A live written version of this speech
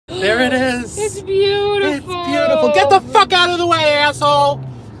There it is. It's beautiful. It's beautiful. Get the fuck out of the way, asshole.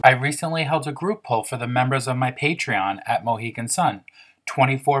 I recently held a group poll for the members of my Patreon at Mohegan Sun.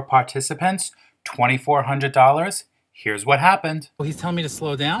 24 participants, $2,400. Here's what happened. Oh, he's telling me to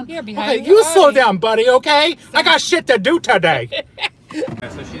slow down? Yeah, behind okay, you slow down, buddy, okay? I got shit to do today. So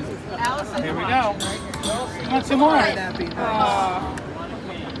she's... Alissa, here we go. Come on, 2 more.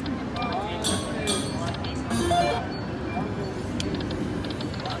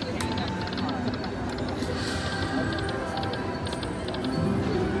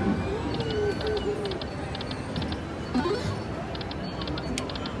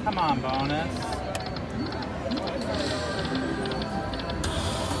 Come on, bonus.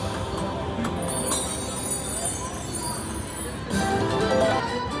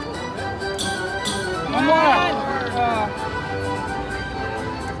 One more.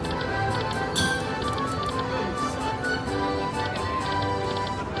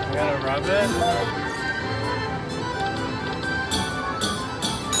 We gotta rub it.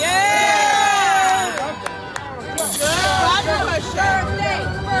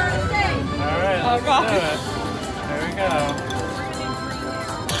 Alright, let's do it. There we go.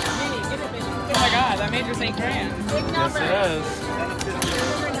 Oh my god, that made yours $8 grand. Yes, it is.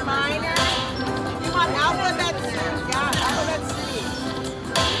 You want alphabet C? Yeah, alphabet C.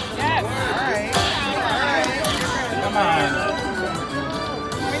 Yes. Alright. Come on.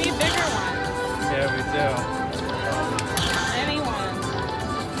 We need bigger ones. Yeah, we do. Anyone.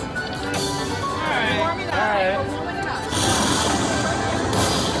 Alright.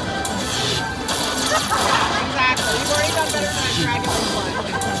 Exactly. You've already done better than I tried to do one.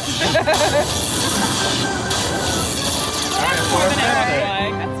 Alright, More than it looks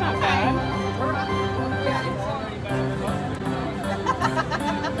like. That's not bad.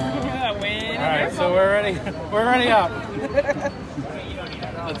 Alright, so we're ready up.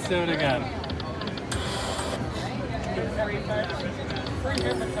 Let's do it again.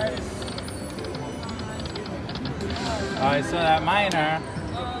 Alright, so that minor.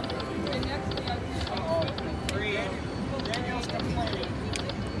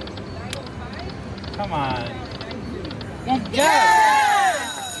 Come on.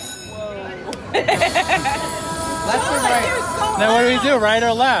 Yes! Left or right? Now what do we do? Right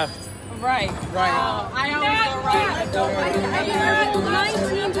or left? Right. Right. I always go right. I've been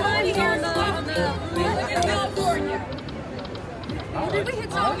 19 times on California. Did we hit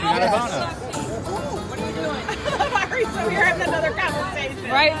something? You got a bonus. What are you doing? Sorry, so we're having another conversation.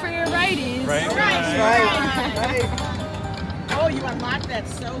 Right for your righties. Right. Right. Oh, you unlocked that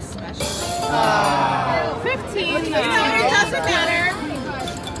so special. 15. It doesn't matter.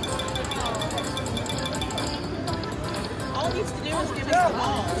 All it needs to do is give us the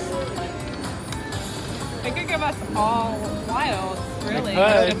balls. It could give us all wilds, really.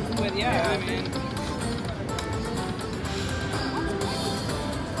 It With, yeah, I mean.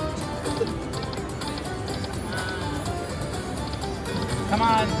 Come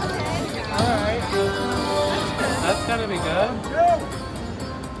on. Alright. That's gotta be good.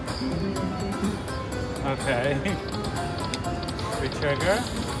 Okay. Retrigger.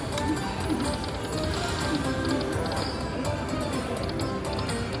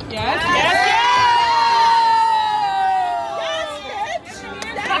 Yes.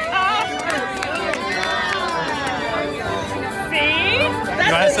 See?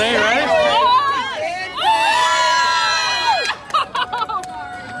 You wanna say it right?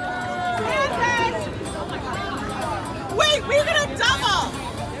 Wait, we're gonna double.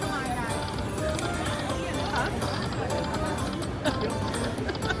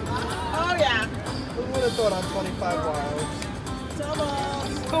 Oh yeah. Who would have thought on 25 wilds? Double.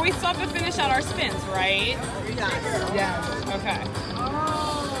 But we still have to finish out our spins, right? Yeah. Okay.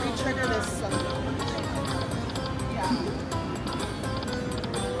 Retrigger this son of a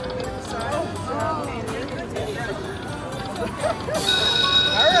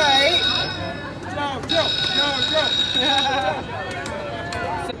All right. Go.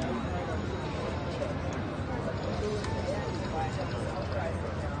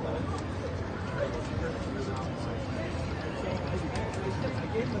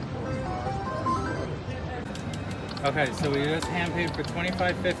 Okay, so we just hand paid for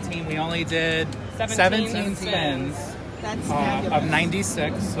 $25.15. We only did 17 spins That's of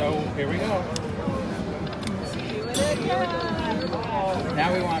 96. So here we go.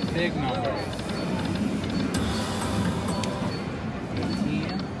 Now we want big numbers.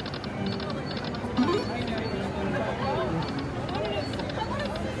 15.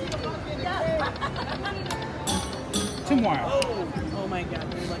 Two more. Oh my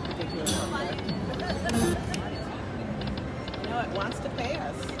God, we're like ridiculous. You know, it wants to pay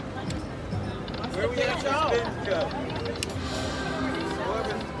us. Where we at, y'all?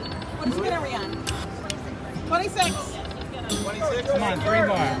 What spin are we on? 26. 26? Come on, 3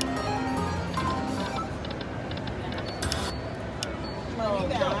 more.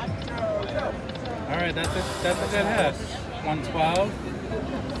 All right, that's a good hit. 112.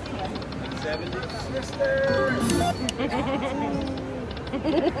 70.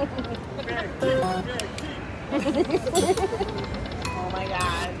 Oh my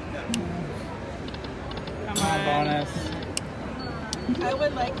God. Come on, bonus. I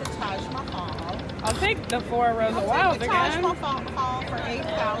would like the Taj Mahal. I'll take the 4 rows of I'll wilds take the Taj again. Mahal for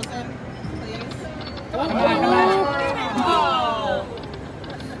 8,000, please. Come on. Oh!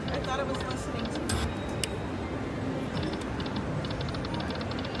 I thought it was listening to me.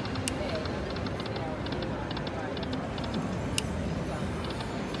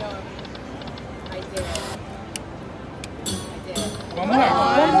 One more.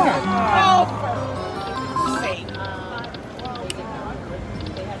 Oh, for sake.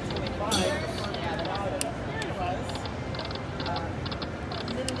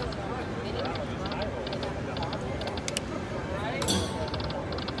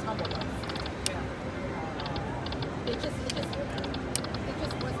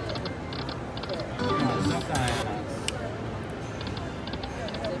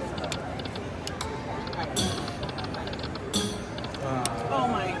 Oh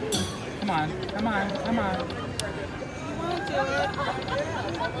my. Come on. You want to do it?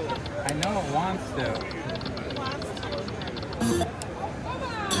 I know it wants to. He wants to.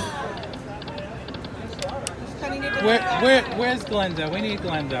 Where's Glinda? We need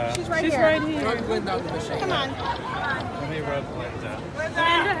Glinda. She's right She's here. right here. Rub Glinda on the machine. Come on. Let me rub Glinda.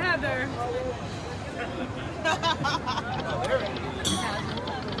 Glinda Heather.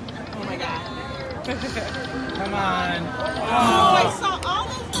 Oh my God. Come on. Oh, I saw all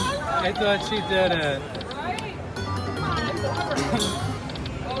those ones. I thought she did it.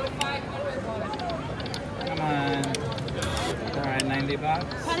 Come on. All right, $90.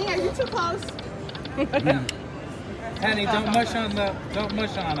 Honey, are you too close? Penny, don't mush on it. Come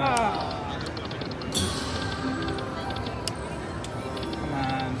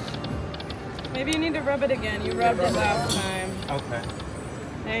on. Maybe you need to rub it again. You rubbed it last time. Okay.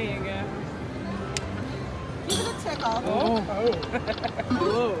 There you go. Give it a tickle. Oh.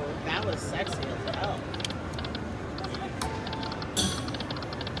 Ooh, that was sexy as hell.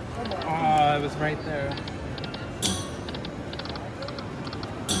 Oh, it was right there.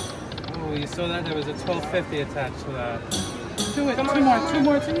 Oh, you saw that? There was a $12.50 attached to that. Do it. Two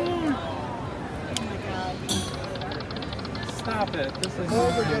more. Oh my God. Stop it. This is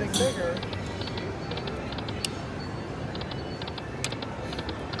Holes are getting bigger.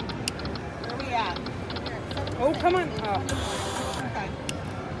 Where we at? Oh, come on. Oh. Okay.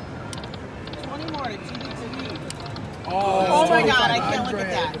 20 more to GD2E. Oh, Oh my God, I can't look at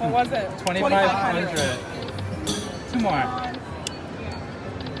that. What was it? 2,500. 2 more.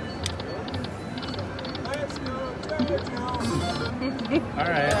 Let's go. All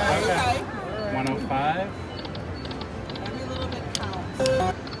right. Okay. 105. Every little bit counts.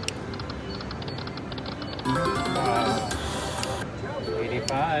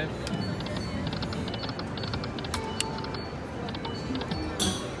 85.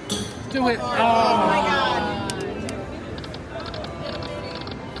 Do it. Oh my God.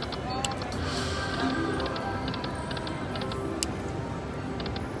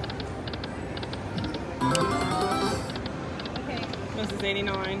 Okay. This is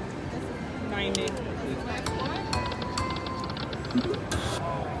 89. 90.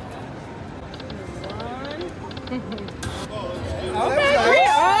 Okay.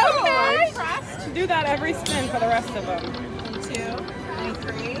 Do that every spin for the rest of them. 92,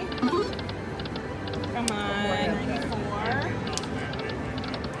 93, Come on. 94,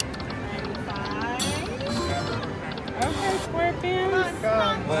 95. Okay, scorpions.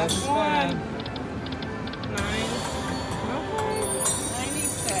 Last spin. 9. Okay.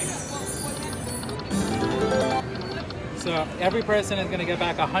 96. So every person is going to get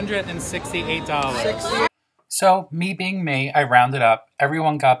back $168. So me being me, I rounded up.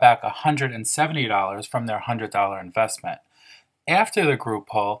 Everyone got back $170 from their $100 investment. After the group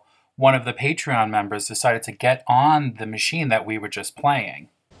poll, one of the Patreon members decided to get on the machine that we were just playing.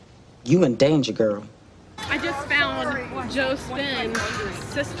 You in danger, girl. I just found Joe Spin's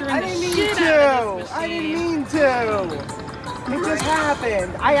sister in I the didn't mean shit to. out of this I machine. didn't mean to. It just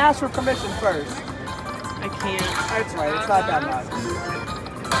happened. I asked for permission first. I can't. That's right. It's not that much.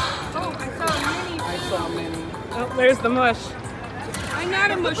 Oh, I saw Minnie. I saw many. Oh, there's the mush. I'm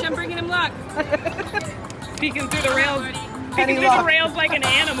not a mush. I'm bringing him luck. Peeking through the rails. Penny Peeking through luck. the rails like an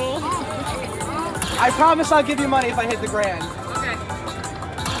animal. I promise I'll give you money if I hit the grand. Okay.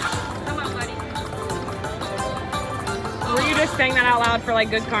 Come on, buddy. Were you just saying that out loud for like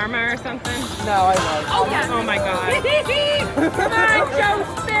good karma or something? No, I won't. Oh, yeah. Oh my god. Come on, Joe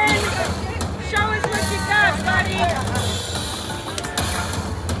Spin! Show us what you got, buddy!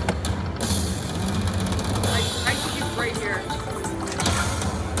 I think it's right here.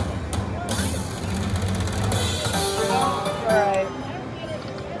 Alright.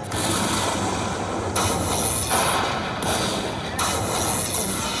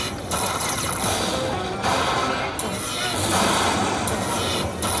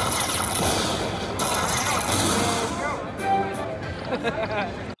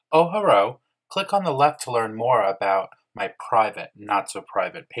 Oh, hello. Click on the left to learn more about my private, not so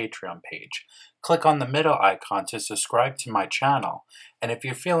private Patreon page. Click on the middle icon to subscribe to my channel. And if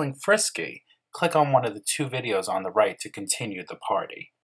you're feeling frisky, click on one of the 2 videos on the right to continue the party.